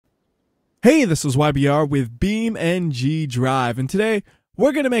Hey, this is WhyBeAre with BeamNG.drive, and today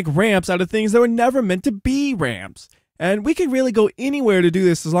we're going to make ramps out of things that were never meant to be ramps. And we can really go anywhere to do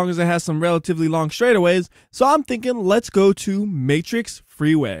this as long as it has some relatively long straightaways, so I'm thinking let's go to Matrix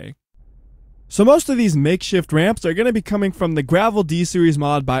Freeway. So most of these makeshift ramps are going to be coming from the Gravel D-Series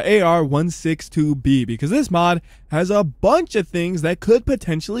mod by AR162B, because this mod has a bunch of things that could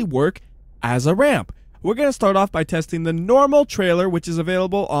potentially work as a ramp. We're going to start off by testing the normal trailer, which is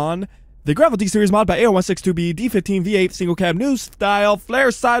available on the Gravel D-Series mod by AR162B, D15 V8 single cab new style, flare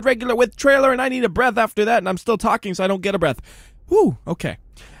side regular width trailer, and I need a breath after that, and I'm still talking so I don't get a breath. Whew, okay.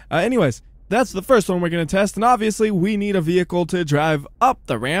 Anyways, that's the first one we're going to test, and obviously we need a vehicle to drive up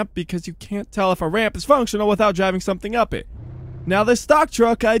the ramp because you can't tell if a ramp is functional without driving something up it. Now the stock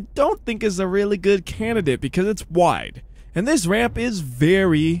truck I don't think is a really good candidate because it's wide, and this ramp is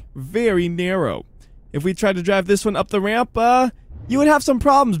very, very narrow. If we try to drive this one up the ramp, you would have some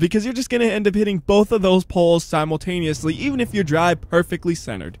problems because you're just going to end up hitting both of those poles simultaneously, even if you drive perfectly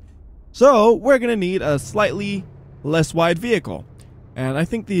centered. So we're going to need a slightly less wide vehicle. And I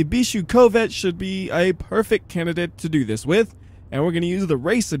think the Bishu Corvette should be a perfect candidate to do this with. And we're going to use the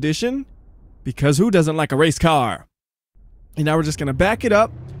race edition because who doesn't like a race car? And now we're just going to back it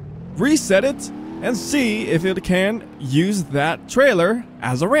up, reset it, and see if it can use that trailer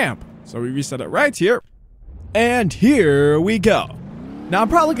as a ramp. So we reset it right here. And here we go. Now I'm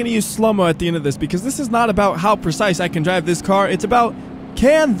probably going to use slow-mo at the end of this because this is not about how precise I can drive this car. It's about,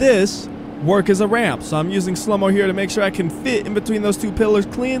 can this work as a ramp? So I'm using slow-mo here to make sure I can fit in between those two pillars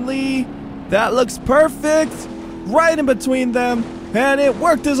cleanly. That looks perfect. Right in between them. And it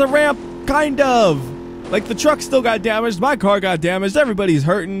worked as a ramp, kind of. Like the truck still got damaged, my car got damaged, everybody's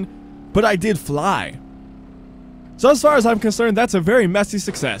hurting, but I did fly. So as far as I'm concerned, that's a very messy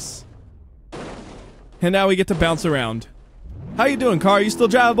success. And now we get to bounce around. How you doing, car? You still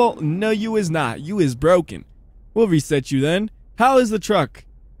drivable? No, you is not. You is broken. We'll reset you then. How is the truck?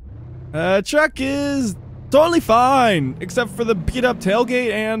 Truck is totally fine, except for the beat up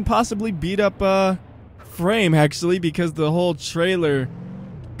tailgate and possibly beat up frame, actually, because the whole trailer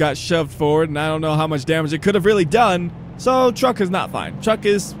got shoved forward, and I don't know how much damage it could have really done. So truck is not fine. Truck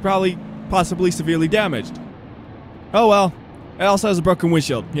is probably possibly severely damaged. Oh well. It also has a broken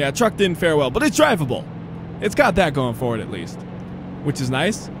windshield. Yeah, truck didn't fare well, but it's drivable. It's got that going for it at least, which is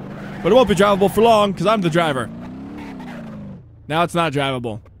nice. But it won't be drivable for long because I'm the driver. Now it's not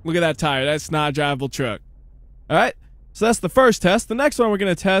drivable. Look at that tire. That's not a drivable truck. All right, so that's the first test. The next one we're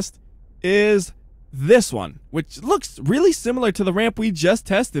going to test is this one, which looks really similar to the ramp we just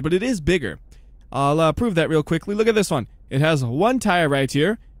tested, but it is bigger. I'll prove that real quickly. Look at this one. It has one tire right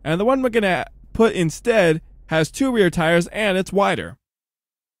here, and the one we're going to put instead has two rear tires, and it's wider.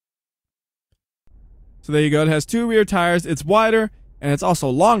 So there you go. It has two rear tires, it's wider, and it's also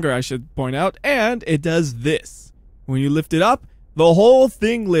longer, I should point out, and it does this. When you lift it up, the whole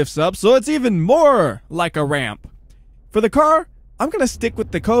thing lifts up, so it's even more like a ramp. For the car, I'm going to stick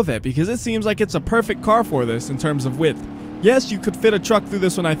with the Corvette because it seems like it's a perfect car for this in terms of width. Yes, you could fit a truck through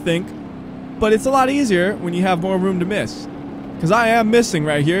this one, I think, but it's a lot easier when you have more room to miss. Because I am missing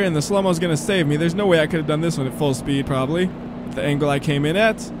right here, and the slow-mo is going to save me. There's no way I could have done this one at full speed, probably, with the angle I came in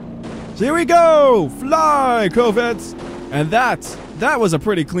at. So here we go! Fly, Corvettes! And that was a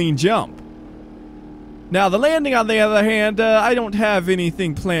pretty clean jump. Now, the landing, on the other hand, I don't have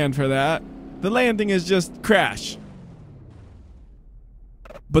anything planned for that. The landing is just crash.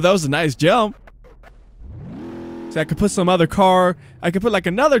 But that was a nice jump. So I could put some other car, I could put like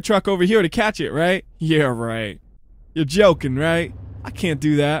another truck over here to catch it, right? Yeah, right. You're joking, right? I can't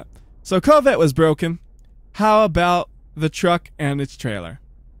do that. So Corvette was broken. How about the truck and its trailer?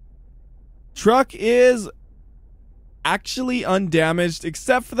 Truck is actually undamaged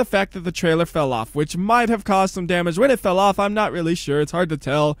except for the fact that the trailer fell off, which might have caused some damage when it fell off. I'm not really sure. It's hard to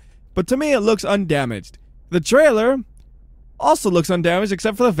tell. But to me, it looks undamaged. The trailer also looks undamaged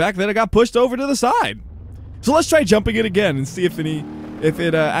except for the fact that it got pushed over to the side. So let's try jumping it again and see if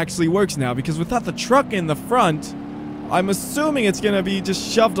it actually works now, because without the truck in the front, I'm assuming it's going to be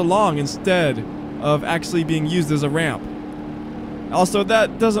just shoved along instead of actually being used as a ramp. Also,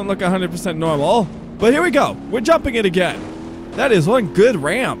 that doesn't look 100% normal. But here we go. We're jumping it again. That is one good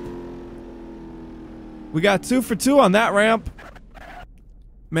ramp. We got 2 for 2 on that ramp.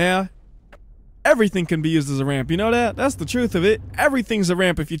 Man, everything can be used as a ramp. You know that? That's the truth of it. Everything's a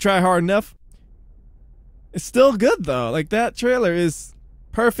ramp if you try hard enough. It's still good, though. Like, that trailer is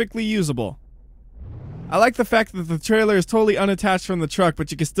perfectly usable. I like the fact that the trailer is totally unattached from the truck,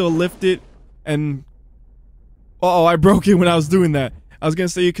 but you can still lift it and... Uh-oh, I broke it when I was doing that. I was gonna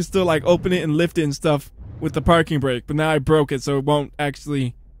say you can still, like, open it and lift it and stuff with the parking brake, but now I broke it, so it won't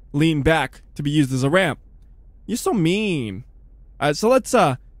actually lean back to be used as a ramp. You're so mean. Alright, so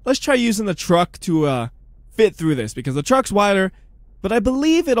let's try using the truck to fit through this, because the truck's wider, but I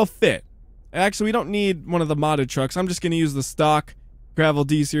believe it'll fit. Actually, we don't need one of the modded trucks. I'm just gonna use the stock Gravel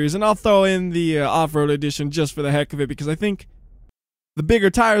D series, and I'll throw in the off-road edition just for the heck of it, because I think the bigger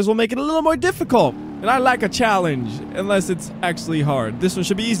tires will make it a little more difficult, and I like a challenge, unless it's actually hard. This one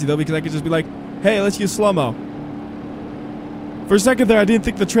should be easy though, because I could just be like, hey, let's use slow-mo. For a second there, I didn't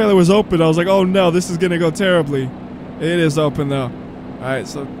think the trailer was open. I was like, oh no, this is gonna go terribly. It is open though. Alright,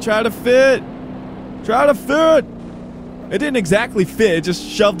 so try to fit. Try to fit. It didn't exactly fit, it just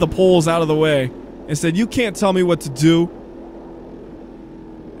shoved the poles out of the way and said, you can't tell me what to do.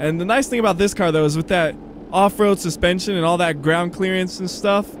 And the nice thing about this car though is with that off-road suspension and all that ground clearance and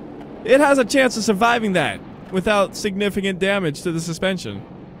stuff, it has a chance of surviving that without significant damage to the suspension.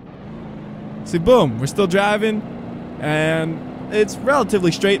 See, boom, we're still driving, and it's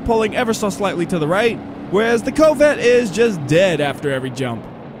relatively straight, pulling ever so slightly to the right, whereas the Corvette is just dead after every jump.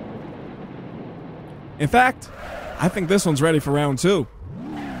 In fact, I think this one's ready for round 2.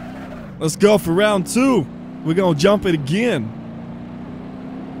 Let's go for round 2. We're gonna jump it again.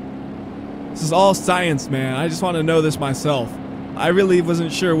 This is all science, man. I just want to know this myself. I really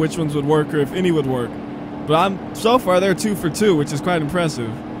wasn't sure which ones would work or if any would work. But so far they're 2 for 2, which is quite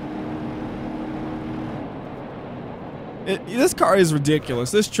impressive. This car is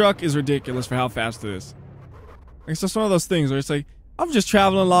ridiculous. This truck is ridiculous for how fast it is. It's just one of those things where it's like, I'm just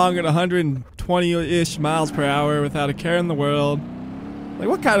traveling along at 120-ish miles per hour without a care in the world. Like,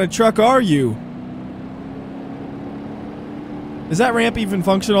 what kind of truck are you? Is that ramp even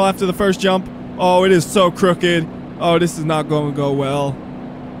functional after the first jump? Oh, it is so crooked. Oh, this is not going to go well.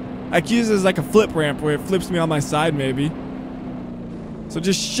 I could use it as like a flip ramp where it flips me on my side maybe. So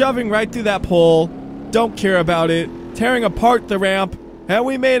just shoving right through that pole. Don't care about it. Tearing apart the ramp. And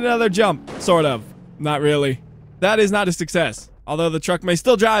we made another jump. Sort of. Not really. That is not a success. Although the truck may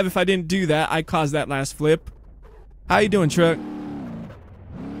still drive if I didn't do that. I caused that last flip. How you doing, truck?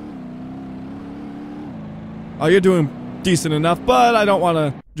 Oh, you're doing decent enough, but I don't want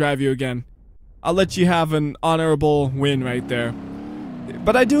to drive you again. I'll let you have an honorable win right there.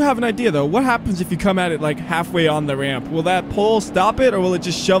 But I do have an idea though. What happens if you come at it like halfway on the ramp? Will that pole stop it, or will it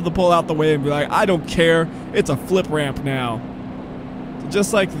just shove the pole out the way and be like, I don't care, it's a flip ramp now? So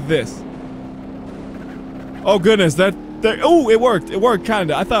just like this. Oh goodness, oh, it worked. It worked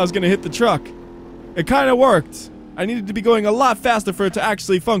kinda. I thought I was gonna hit the truck. It kinda worked. I needed to be going a lot faster for it to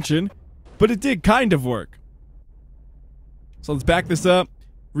actually function, but it did kind of work. So let's back this up,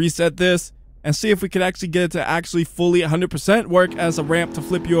 reset this, and see if we can actually get it to actually fully 100% work as a ramp to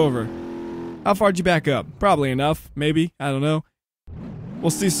flip you over. How far did you back up? Probably enough, maybe, I don't know.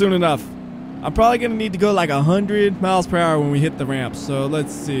 We'll see soon enough. I'm probably gonna need to go like 100 miles per hour when we hit the ramp. So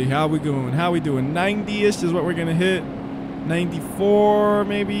let's see, how we going? How we doing? 90-ish is what we're gonna hit. 94,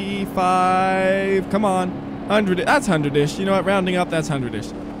 maybe 5. Come on, 100. That's 100-ish. You know what? Rounding up, that's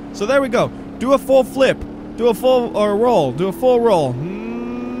 100-ish. So there we go. Do a full flip. Do a full roll. Do a full roll.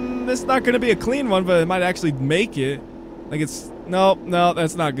 It's not gonna be a clean one, but it might actually make it. Like it's no,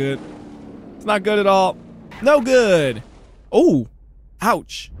 that's not good. It's not good at all. No good. Oh,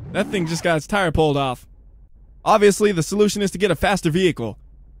 ouch. That thing just got its tire pulled off. Obviously, the solution is to get a faster vehicle.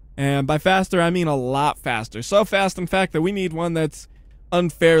 And by faster, I mean a lot faster. So fast, in fact, that we need one that's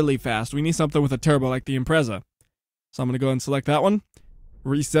unfairly fast. We need something with a turbo like the Impreza. So I'm going to go ahead and select that one.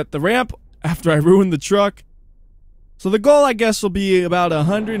 Reset the ramp after I ruin the truck. So the goal, I guess, will be about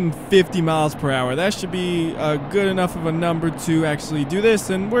 150 miles per hour. That should be good enough of a number to actually do this.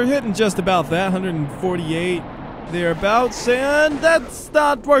 And we're hitting just about that, 148 thereabouts. And that's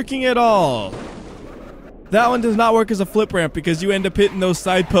not working at all. That one does not work as a flip ramp because you end up hitting those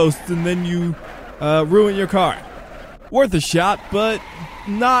side posts and then you ruin your car. Worth a shot, but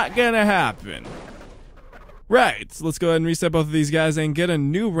not gonna happen. Right, so let's go ahead and reset both of these guys and get a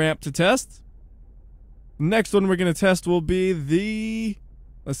new ramp to test. Next one we're gonna test will be the...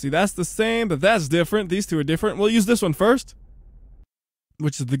 Let's see, that's the same, but that's different. These two are different. We'll use this one first,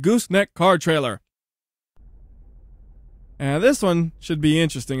 which is the gooseneck car trailer. And this one should be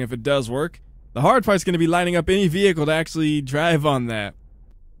interesting if it does work. The hard part's going to be lining up any vehicle to actually drive on that.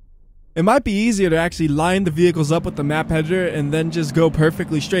 It might be easier to actually line the vehicles up with the map editor and then just go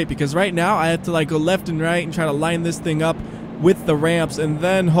perfectly straight, because right now I have to like go left and right and try to line this thing up with the ramps and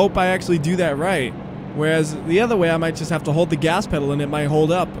then hope I actually do that right. Whereas the other way, I might just have to hold the gas pedal and it might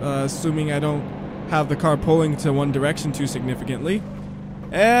hold up, assuming I don't have the car pulling to one direction too significantly.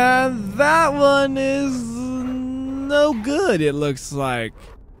 And that one is no good, it looks like.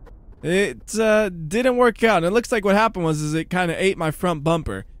 It didn't work out, and it looks like what happened was it kind of ate my front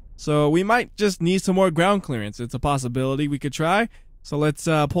bumper. So we might just need some more ground clearance. It's a possibility we could try. So let's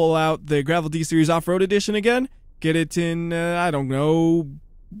pull out the Gravel D-Series Off-Road Edition again. Get it in, I don't know,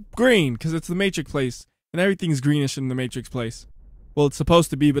 green, because it's the Matrix place. And everything's greenish in the Matrix place. Well, it's supposed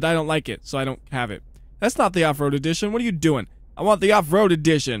to be, but I don't like it, so I don't have it. That's not the Off-Road Edition. What are you doing? I want the Off-Road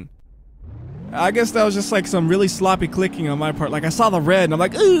Edition. I guess that was just like some really sloppy clicking on my part. Like I saw the red, and I'm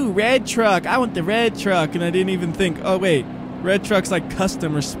like, ooh, red truck. I want the red truck. And I didn't even think, oh, wait. Red truck's like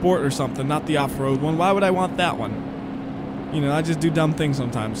custom or sport or something, not the off-road one. Why would I want that one? You know, I just do dumb things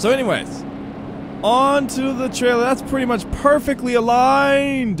sometimes. So anyways, on to the trailer. That's pretty much perfectly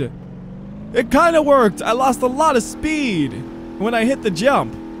aligned. It kind of worked. I lost a lot of speed when I hit the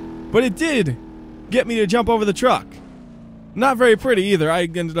jump, but it did get me to jump over the truck. Not very pretty either. I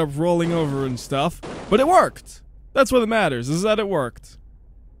ended up rolling over and stuff, but it worked. That's what matters, is that it worked.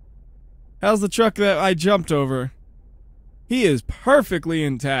 How's the truck that I jumped over? He is perfectly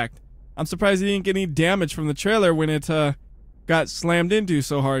intact. I'm surprised he didn't get any damage from the trailer when it got slammed into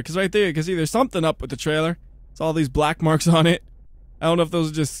so hard. Because right there, you can see there's something up with the trailer. It's all these black marks on it. I don't know if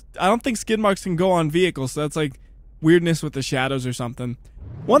those are just... I don't think skid marks can go on vehicles, so that's like weirdness with the shadows or something.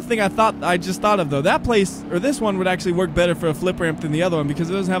 One thing I just thought of though, that place, or this one would actually work better for a flip ramp than the other one because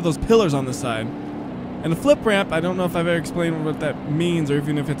it doesn't have those pillars on the side. And a flip ramp, I don't know if I've ever explained what that means or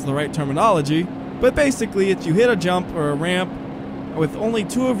even if it's the right terminology, but basically it's you hit a jump or a ramp with only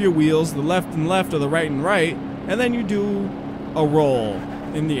two of your wheels, the left and left or the right and right, and then you do a roll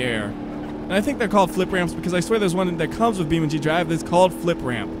in the air. And I think they're called flip ramps because I swear there's one that comes with BeamNG.drive that's called flip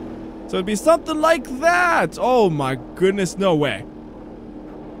ramp. So it'd be something like that. Oh my goodness, no way.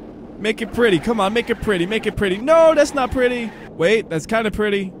 Make it pretty. Come on, make it pretty. Make it pretty. No, that's not pretty. Wait, that's kind of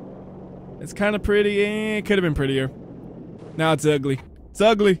pretty. It's kind of pretty. It could have been prettier. Now it's ugly. It's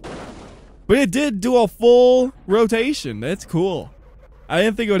ugly. But it did do a full rotation. That's cool. I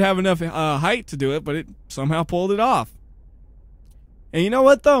didn't think it would have enough height to do it, but it somehow pulled it off. And you know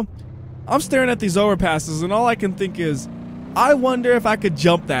what, though? I'm staring at these overpasses, and all I can think is, I wonder if I could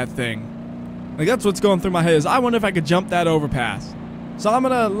jump that thing. Like, that's what's going through my head is, I wonder if I could jump that overpass. So I'm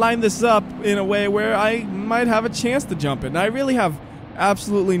going to line this up in a way where I might have a chance to jump it. And I really have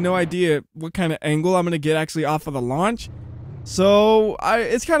absolutely no idea what kind of angle I'm going to get actually off of the launch. So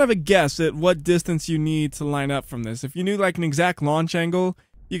it's kind of a guess at what distance you need to line up from this. If you knew like an exact launch angle,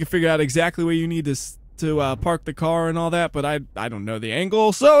 you could figure out exactly where you need to park the car and all that, but I don't know the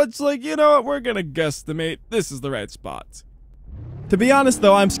angle, so it's like, you know what, we're gonna guesstimate this is the right spot. To be honest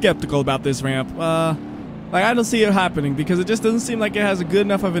though, I'm skeptical about this ramp. Like I don't see it happening because it just doesn't seem like it has a good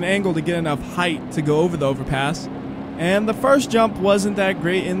enough of an angle to get enough height to go over the overpass. And the first jump wasn't that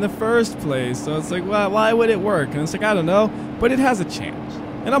great in the first place, so it's like, well, why would it work? And it's like, I don't know, but it has a chance.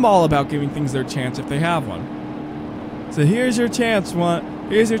 And I'm all about giving things their chance if they have one. So here's your chance,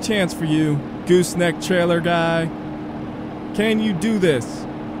 here's your chance for you, gooseneck trailer guy. Can you do this?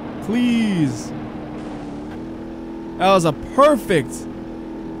 Please. That was a perfect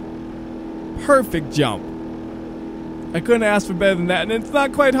jump. I couldn't ask for better than that, and it's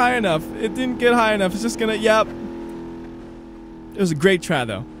not quite high enough. It didn't get high enough. It's just gonna, yep. It was a great try,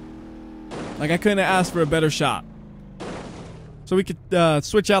 though. Like, I couldn't have asked for a better shot. So we could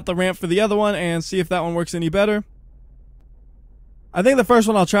switch out the ramp for the other one and see if that one works any better. I think the first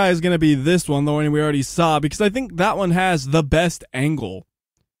one I'll try is going to be this one, the one we already saw, because I think that one has the best angle.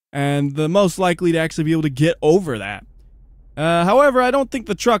 And the most likely to actually be able to get over that. However, I don't think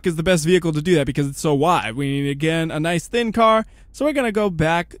the truck is the best vehicle to do that because it's so wide. We need, again, a nice thin car. So we're going to go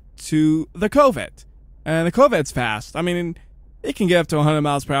back to the Corvette. And the Corvette's fast. I mean, it can get up to 100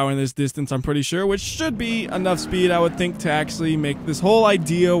 miles per hour in this distance, I'm pretty sure, which should be enough speed, I would think, to actually make this whole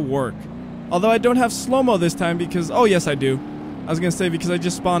idea work. Although I don't have slow-mo this time because... Oh, yes, I do. I was going to say because I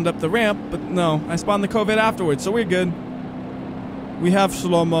just spawned up the ramp, but no. I spawned the Corvette afterwards, so we're good. We have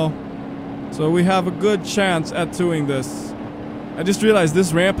slow-mo. So we have a good chance at doing this. I just realized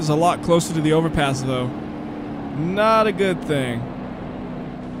this ramp is a lot closer to the overpass, though. Not a good thing.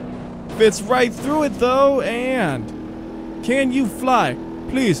 Fits right through it, though, and... Can you fly?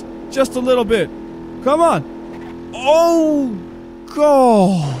 Please, just a little bit. Come on. Oh,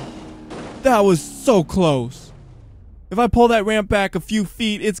 God. That was so close. If I pull that ramp back a few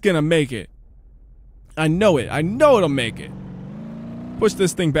feet, it's gonna make it. I know it. I know it'll make it. Push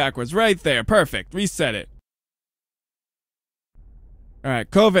this thing backwards. Right there. Perfect. Reset it. Alright,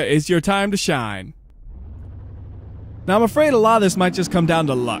 Corvette, it's your time to shine. Now, I'm afraid a lot of this might just come down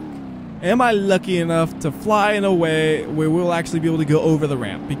to luck. Am I lucky enough to fly in a way where we'll actually be able to go over the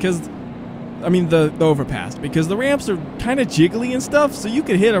ramp? Because, I mean the overpass. Because the ramps are kind of jiggly and stuff, so you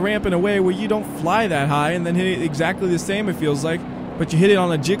could hit a ramp in a way where you don't fly that high and then hit it exactly the same, it feels like. but you hit it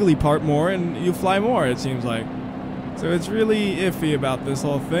on a jiggly part more and you fly more, it seems like. So it's really iffy about this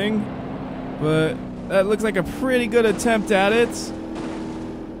whole thing, but that looks like a pretty good attempt at it.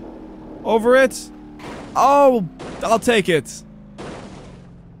 Over it. Oh, I'll take it.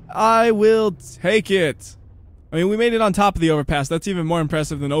 I will take it. I mean, we made it on top of the overpass. That's even more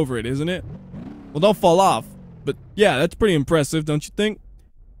impressive than over it, isn't it? Well, don't fall off. But yeah, that's pretty impressive, don't you think?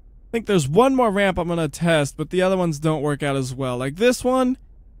 I think there's one more ramp I'm gonna test, but the other ones don't work out as well. Like this one,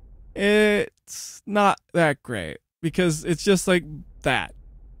 it's not that great because it's just like that.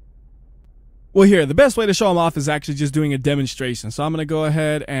 Well, here, the best way to show them off is actually just doing a demonstration. So I'm gonna go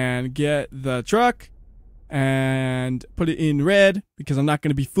ahead and get the truck and put it in red because I'm not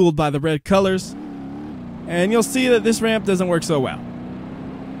gonna be fooled by the red colors. And you'll see that this ramp doesn't work so well.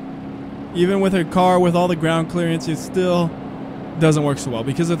 Even with a car with all the ground clearance, it still doesn't work so well.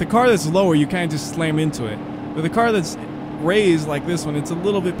 Because with the car that's lower, you kind of just slam into it. With a car that's raised like this one, it's a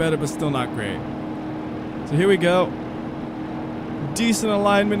little bit better, but still not great. So here we go. Decent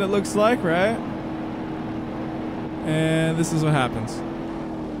alignment, it looks like, right? And this is what happens.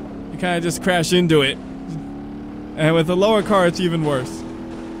 You kind of just crash into it. And with a lower car, it's even worse.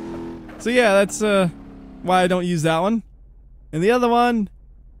 So yeah, that's why I don't use that one. And the other one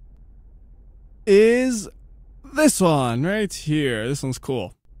is this one right here. This one's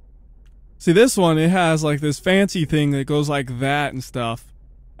cool. See, this one, it has like this fancy thing that goes like that and stuff.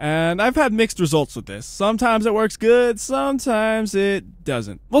 And I've had mixed results with this. Sometimes it works good, sometimes it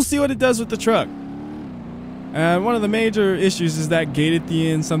doesn't. We'll see what it does with the truck. And one of the major issues is that gate at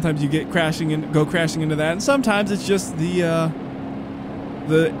the end. Sometimes you get go crashing into that, and sometimes it's just the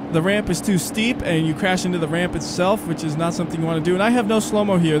ramp is too steep and you crash into the ramp itself, which is not something you want to do. And I have no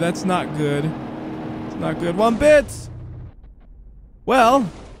slow-mo here. That's not good. It's not good one bit. Well,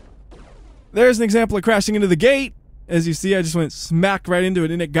 there's an example of crashing into the gate. As you see, I just went smack right into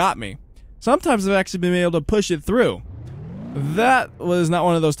it and it got me. Sometimes I've actually been able to push it through. That was not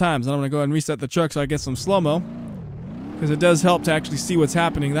one of those times. And I'm going to go ahead and reset the truck so I get some slow-mo, because it does help to actually see what's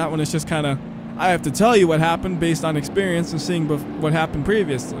happening. That one is just kind of, I have to tell you what happened based on experience and seeing what happened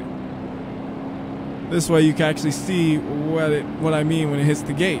previously. This way you can actually see what I mean when it hits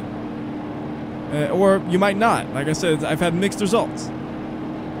the gate. Or you might not. Like I said, I've had mixed results.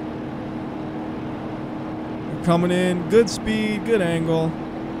 We're coming in, good speed, good angle.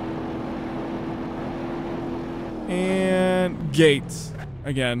 And gates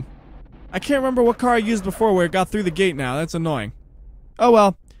again. I can't remember what car I used before where it got through the gate now. That's annoying. Oh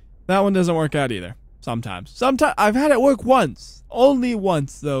well, that one doesn't work out either. Sometimes. I've had it work once. Only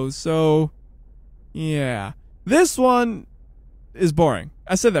once though, so yeah. This one is boring.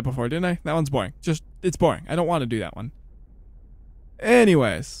 I said that before, didn't I? That one's boring. It's boring. I don't want to do that one.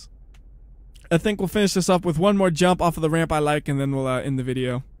 Anyways, I think we'll finish this up with one more jump off of the ramp I like, and then we'll end the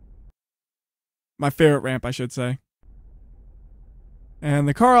video. My favorite ramp, I should say. And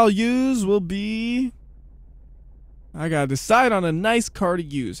the car I'll use will be... I gotta decide on a nice car to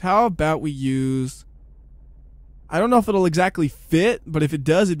use. How about we use... I don't know if it'll exactly fit, but if it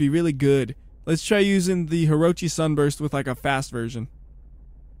does, it'd be really good. Let's try using the Hirochi Sunburst with like a fast version.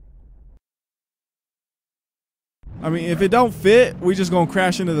 I mean, if it don't fit, we're just gonna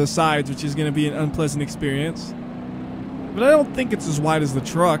crash into the sides, which is gonna be an unpleasant experience. But I don't think it's as wide as the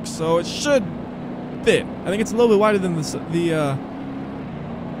truck, so it should fit. I think it's a little bit wider than the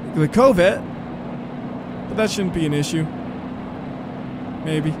Corvette, but that shouldn't be an issue.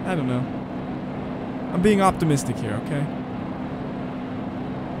 Maybe, I don't know. I'm being optimistic here, okay?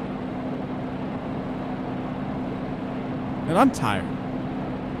 And I'm tired.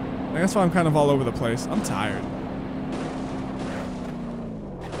 That's why I'm kind of all over the place. I'm tired.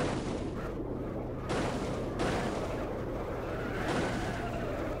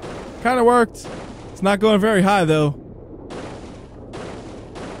 Kind of worked. It's not going very high though.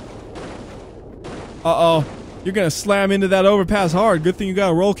 Uh-oh. You're gonna slam into that overpass hard. Good thing you got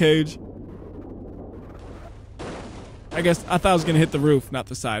a roll cage. I guess I thought I was gonna hit the roof, not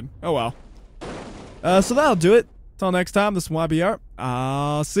the side. Oh well. So that'll do it. Till next time, this is WhyBeAre.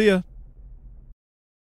 I'll see ya.